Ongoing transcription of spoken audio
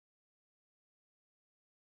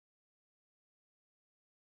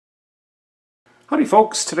Howdy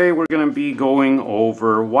folks, today we're going to be going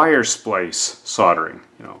over wire splice soldering,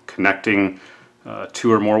 connecting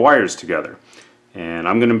two or more wires together. And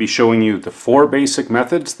I'm going to be showing you the 4 basic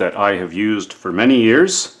methods that I have used for many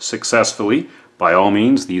years successfully. By all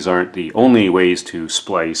means, these aren't the only ways to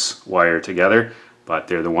splice wire together, but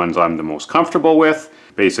they're the ones I'm the most comfortable with.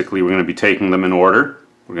 Basically, we're going to be taking them in order.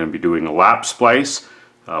 We're going to be doing a lap splice.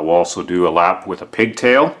 We'll also do a lap with a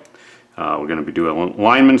pigtail. We're going to be doing a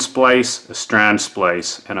lineman splice, a strand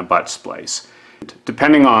splice, and a butt splice.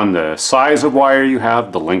 Depending on the size of wire you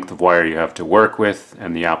have, the length of wire you have to work with,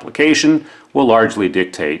 and the application will largely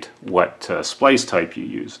dictate what splice type you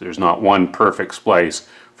use. There's not one perfect splice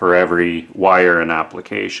for every wire and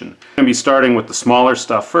application. I'm going to be starting with the smaller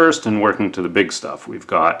stuff first and working to the big stuff. We've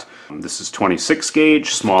got, this is 26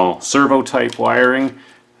 gauge, small servo type wiring.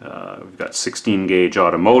 We've got 16 gauge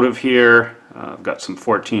automotive here. I've got some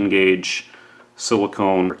 14 gauge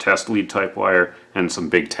silicone or test lead type wire and some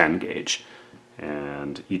big 10 gauge.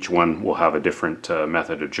 And each one will have a different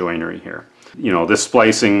method of joinery here. This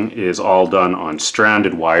splicing is all done on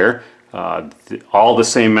stranded wire. All the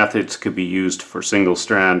same methods could be used for single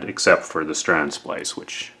strand except for the strand splice,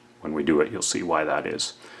 which when we do it you'll see why that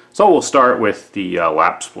is. So we'll start with the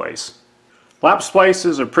lap splice. Lap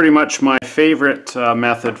splices are pretty much my favorite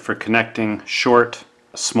method for connecting short,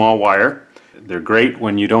 small wire. They're great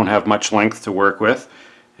when you don't have much length to work with,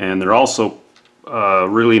 and they're also a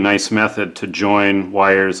really nice method to join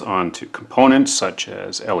wires onto components such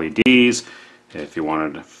as LEDs. If you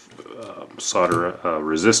wanted to solder a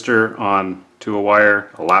resistor onto a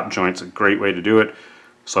wire, a lap joint's a great way to do it.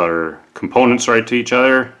 Solder components right to each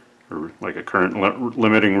other, or like a current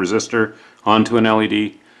limiting resistor onto an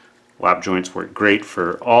LED. Lap joints work great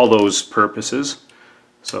for all those purposes.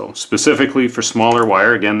 So specifically for smaller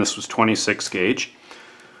wire, again this was 26 gauge.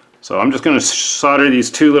 So I'm just going to solder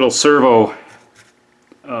these two little servo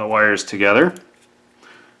wires together.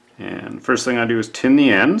 And first thing I do is tin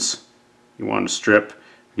the ends. You want to strip,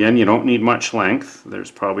 again you don't need much length.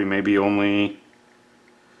 There's probably maybe only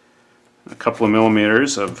a couple of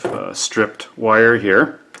millimeters of stripped wire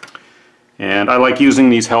here. And I like using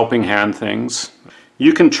these helping hand things.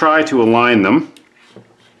 You can try to align them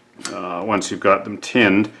once you've got them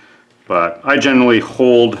tinned, but I generally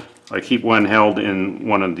I keep one held in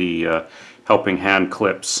one of the helping hand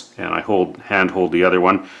clips, and I hand hold the other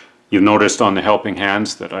one. You've noticed on the helping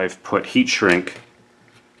hands that I've put heat shrink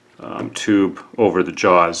tube over the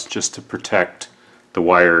jaws just to protect the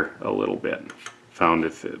wire a little bit. Found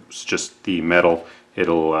if it's just the metal,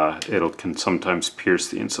 it can sometimes pierce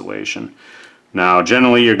the insulation. Now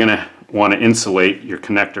generally you're going to want to insulate your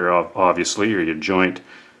connector obviously, or your joint,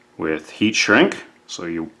 with heat shrink. So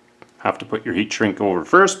you have to put your heat shrink over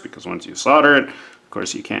first, because once you solder it, of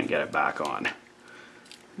course you can't get it back on.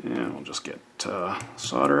 And we'll just get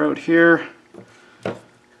solder out here.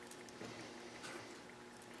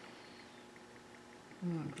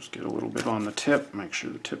 Just get a little bit on the tip, make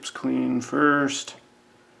sure the tip's clean first.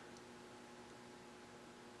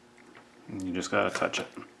 And you just gotta touch it.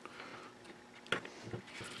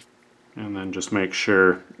 And then just make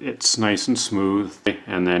sure it's nice and smooth,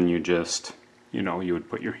 and then you just, you would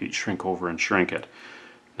put your heat shrink over and shrink it.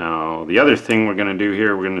 Now the other thing we're going to do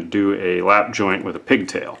here, we're going to do a lap joint with a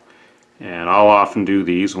pigtail. And I'll often do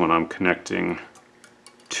these when I'm connecting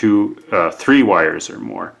 3 wires or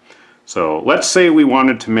more. So let's say we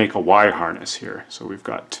wanted to make a Y harness here. So we've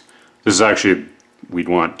got, this is actually, we'd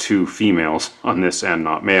want 2 females on this end,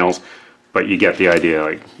 not males. But you get the idea,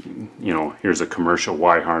 like, here's a commercial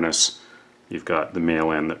Y harness. You've got the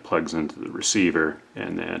male end that plugs into the receiver,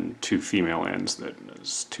 and then 2 female ends that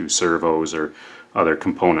 2 servos or other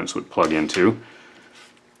components would plug into.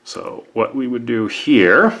 So what we would do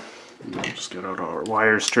here, we'll just get out our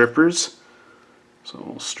wire strippers. So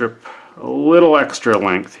we'll strip a little extra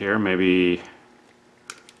length here, maybe,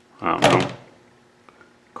 I don't know,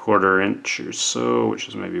 1/4 inch or so, which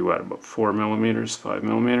is maybe what, about 4 millimeters, 5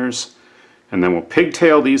 millimeters. And then we'll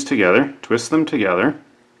pigtail these together, twist them together.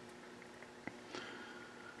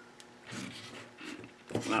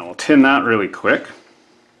 Now we'll tin that really quick.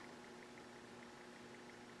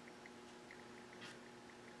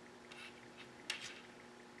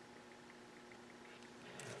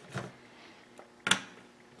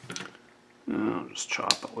 I'll just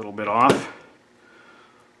chop a little bit off.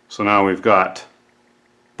 So now we've got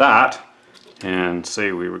that. And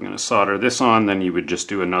say we were going to solder this on, then you would just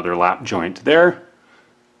do another lap joint there,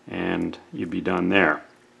 and you'd be done there.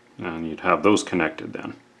 And you'd have those connected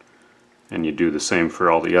then. And you do the same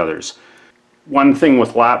for all the others. One thing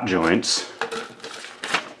with lap joints,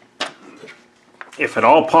 if at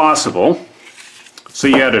all possible, So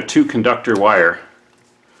you had a 2-conductor wire,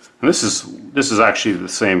 and this is actually the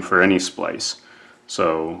same for any splice.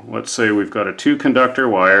 So let's say we've got a 2-conductor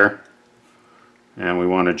wire and we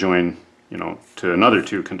want to join, to another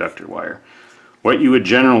 2-conductor wire. What you would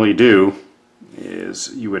generally do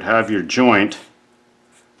is you would have your joint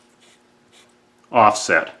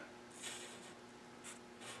offset,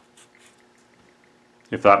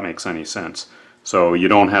 if that makes any sense. So you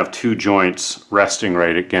don't have two joints resting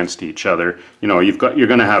right against each other. You're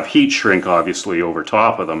going to have heat shrink obviously over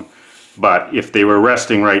top of them, but if they were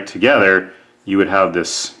resting right together, you would have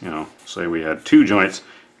this, say we had 2 joints,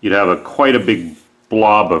 you'd have quite a big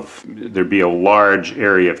blob of, there'd be a large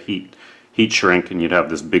area of heat shrink, and you'd have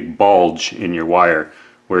this big bulge in your wire.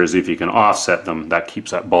 Whereas if you can offset them, that keeps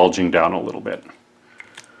that bulging down a little bit,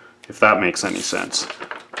 if that makes any sense.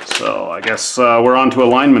 So I guess we're on to a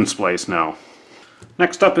lineman splice now.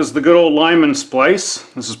 Next up is the good old lineman splice.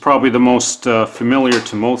 This is probably the most familiar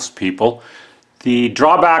to most people. The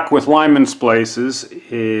drawback with lineman splices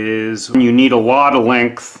is you need a lot of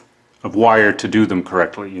length of wire to do them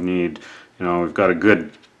correctly. You need, we've got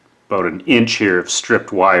about 1 inch here of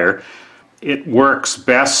stripped wire. It works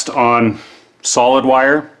best on solid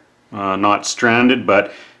wire, not stranded,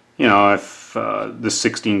 but if the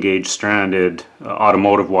 16 gauge stranded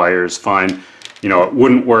automotive wire is fine. It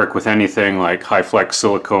wouldn't work with anything like high flex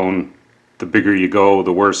silicone. The bigger you go,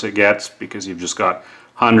 the worse it gets, because you've just got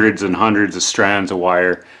hundreds and hundreds of strands of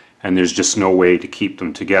wire and there's just no way to keep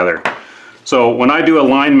them together. So when I do a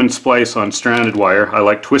lineman splice on stranded wire, I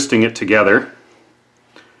like twisting it together.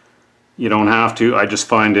 You don't have to, I just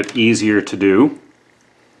find it easier to do,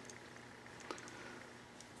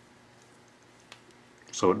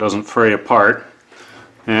 so it doesn't fray apart.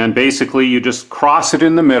 And basically you just cross it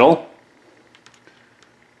in the middle,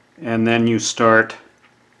 and then you start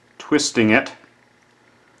twisting it.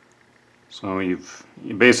 So you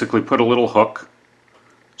basically put a little hook,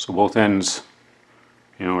 so both ends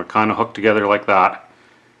are kind of hooked together like that,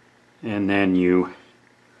 and then you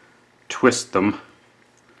twist them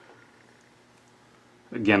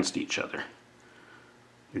against each other.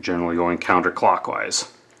 You're generally going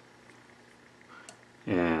counterclockwise,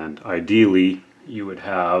 and ideally you would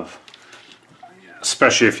have,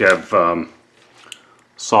 especially if you have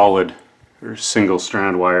solid or single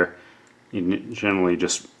strand wire, you generally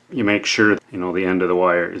you make sure the end of the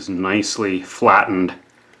wire is nicely flattened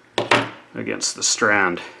against the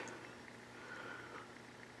strand,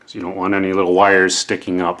 because you don't want any little wires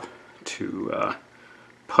sticking up to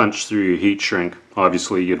punch through your heat shrink.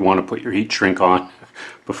 Obviously you'd want to put your heat shrink on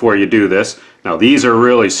before you do this. Now these are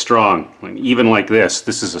really strong. Even like this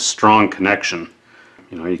is a strong connection.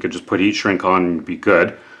 You could just put heat shrink on and be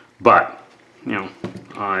good, but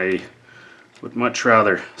I would much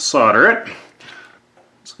rather solder it.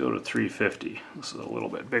 Let's go to 350. This is a little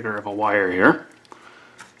bit bigger of a wire here,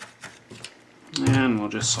 and we'll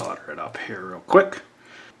just solder it up here real quick.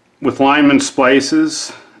 With lineman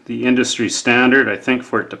splices, the industry standard, I think,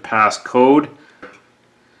 for it to pass code,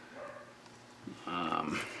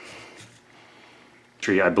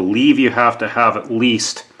 I believe you have to have at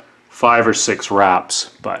least 5 or 6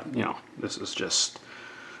 wraps, but this is just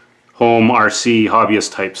home RC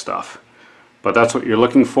hobbyist type stuff. But that's what you're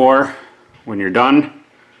looking for when you're done,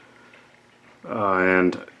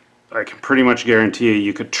 and I can pretty much guarantee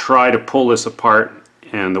you could try to pull this apart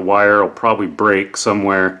and the wire will probably break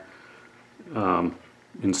somewhere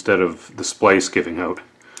instead of the splice giving out.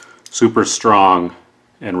 Super strong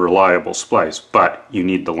and reliable splice, but you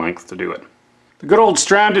need the length to do it. The good old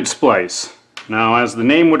stranded splice. Now, as the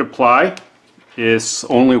name would apply, this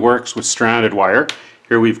only works with stranded wire.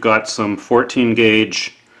 Here we've got some 14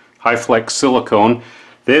 gauge high flex silicone.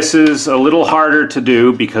 This is a little harder to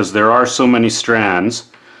do because there are so many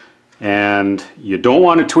strands, and you don't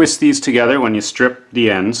want to twist these together when you strip the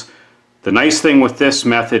ends. The nice thing with this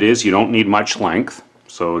method is you don't need much length.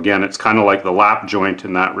 So again, it's kind of like the lap joint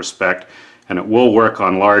in that respect, and it will work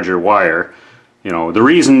on larger wire. The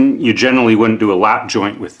reason you generally wouldn't do a lap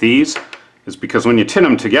joint with these is because when you tin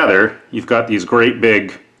them together, you've got these great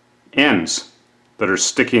big ends that are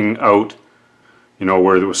sticking out,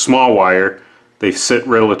 where the small wire, they sit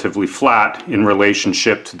relatively flat in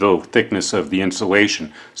relationship to the thickness of the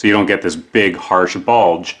insulation. So you don't get this big harsh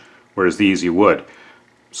bulge, whereas these you would.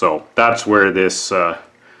 So that's where this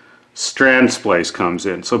strand splice comes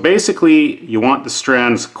in. So basically you want the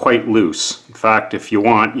strands quite loose. In fact, if you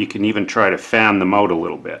want, you can even try to fan them out a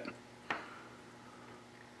little bit.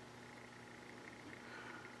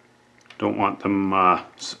 Don't want them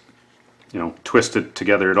twisted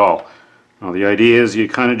together at all. Now the idea is you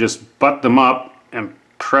kind of just butt them up and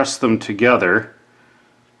press them together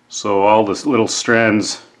so all the little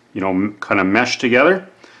strands, you know, kind of mesh together,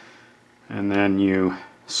 and then you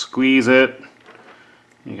squeeze it.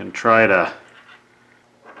 You can try to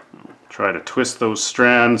twist those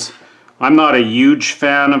strands. I'm not a huge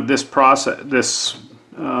fan of this process,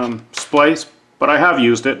 splice, but I have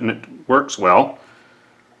used it and it works well.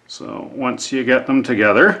 So once you get them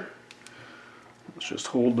together, let's just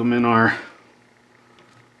hold them in our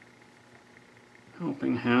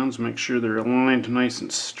helping hands, make sure they're aligned nice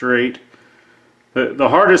and straight. The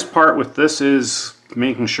hardest part with this is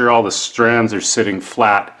making sure all the strands are sitting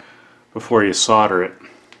flat before you solder it.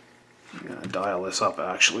 I'm going to dial this up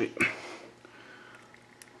actually.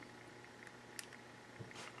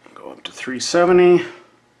 Go up to 370.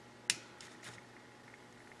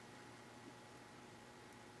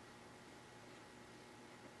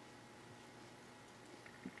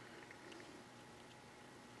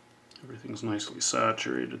 Everything's nicely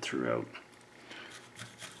saturated throughout.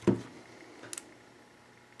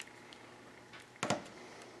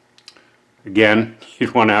 Again,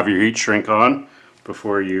 you'd want to have your heat shrink on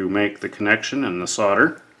before you make the connection and the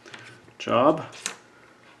solder job.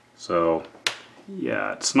 So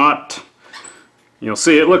yeah, it's not, you'll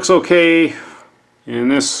see it looks okay in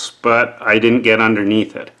this, but I didn't get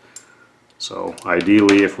underneath it. So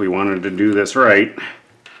ideally, if we wanted to do this right,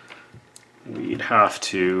 we'd have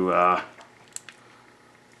to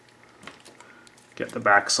get the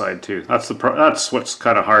back side too. That's what's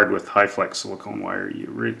kind of hard with high flex silicone wire.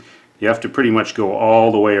 You have to pretty much go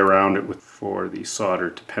all the way around it for the solder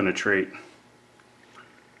to penetrate,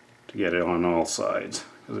 to get it on all sides,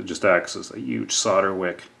 because it just acts as a huge solder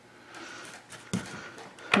wick.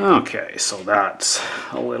 Okay, so that's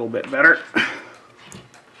a little bit better.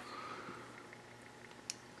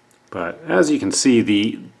 But as you can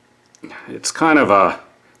see, it's kind of a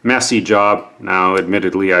messy job. Now,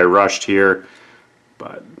 admittedly, I rushed here,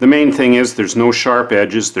 but the main thing is there's no sharp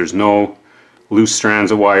edges, there's no loose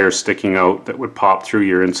strands of wire sticking out that would pop through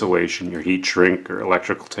your insulation, your heat shrink or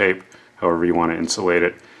electrical tape, however you want to insulate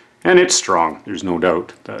it. And it's strong, there's no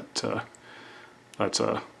doubt that that's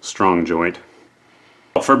a strong joint.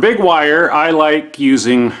 For big wire, I like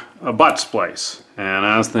using a butt splice, and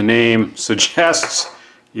as the name suggests,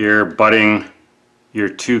 you're butting your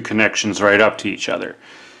two connections right up to each other.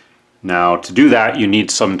 Now, to do that, you need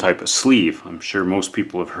some type of sleeve. I'm sure most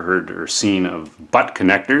people have heard or seen of butt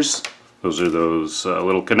connectors. Those are those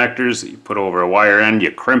little connectors that you put over a wire end,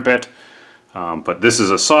 you crimp it, but this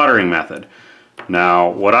is a soldering method.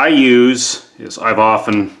 Now, what I use is I've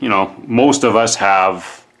often, you know, most of us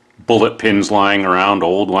have bullet pins lying around,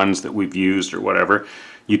 old ones that we've used or whatever.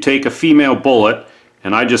 You take a female bullet,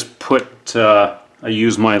 and I just put, I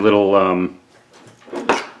use my little,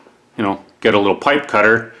 you know, get a little pipe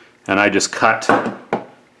cutter, and I just cut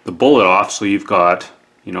the bullet off so you've got,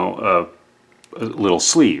 you know, a little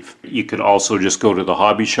sleeve. You could also just go to the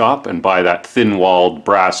hobby shop and buy that thin-walled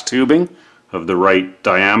brass tubing of the right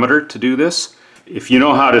diameter to do this. If you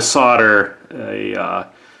know how to solder a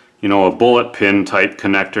you know, a bullet pin type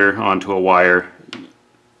connector onto a wire,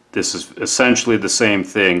 this is essentially the same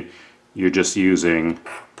thing. You're just using,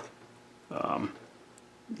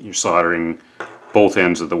 you're soldering both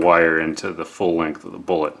ends of the wire into the full length of the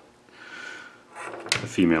bullet, the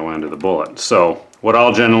female end of the bullet. So what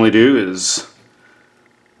I'll generally do is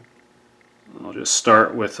I'll just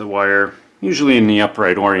start with the wire, usually in the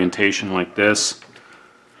upright orientation like this,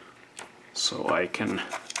 so I can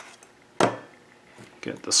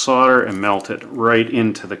get the solder and melt it right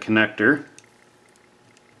into the connector.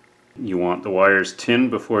 You want the wires tinned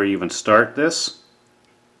before you even start this.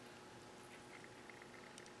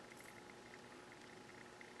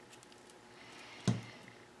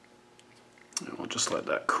 And we'll just let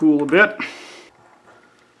that cool a bit.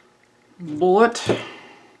 Bullet.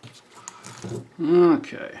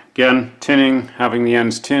 Okay, again, tinning, having the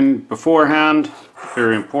ends tinned beforehand,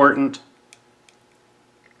 very important.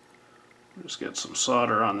 Just get some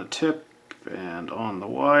solder on the tip and on the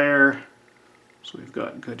wire, so we've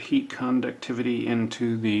got good heat conductivity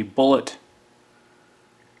into the bullet,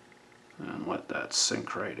 and let that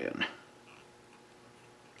sink right in.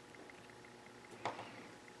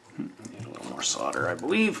 Need a little more solder, I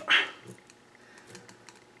believe.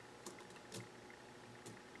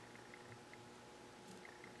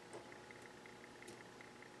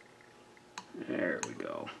 There we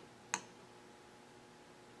go.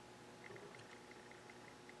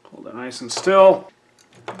 Hold it nice and still,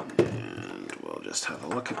 and we'll just have a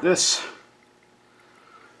look at this.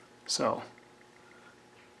 So,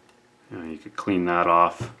 you know, you could clean that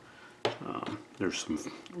off. There's some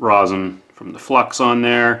rosin from the flux on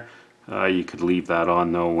there. You could leave that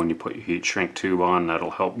on though when you put your heat shrink tube on.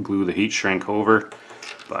 That'll help glue the heat shrink over.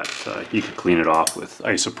 But you could clean it off with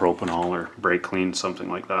isopropanol or brake clean, something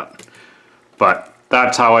like that. But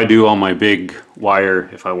that's how I do all my big wire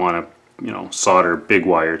if I want to, you know, solder big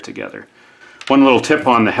wire together. One little tip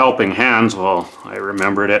on the helping hands, well, I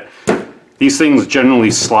remembered it. These things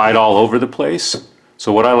generally slide all over the place.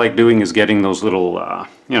 So what I like doing is getting those little,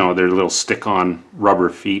 you know, they're little stick-on rubber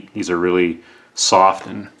feet. These are really soft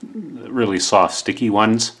and really soft, sticky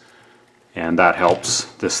ones. And that helps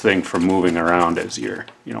this thing from moving around as you're,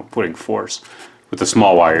 you know, putting force. With the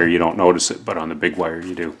small wire, you don't notice it, but on the big wire,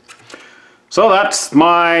 you do. So that's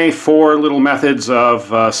my 4 little methods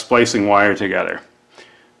of splicing wire together.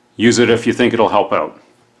 Use it if you think it'll help out.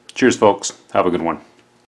 Cheers, folks. Have a good one.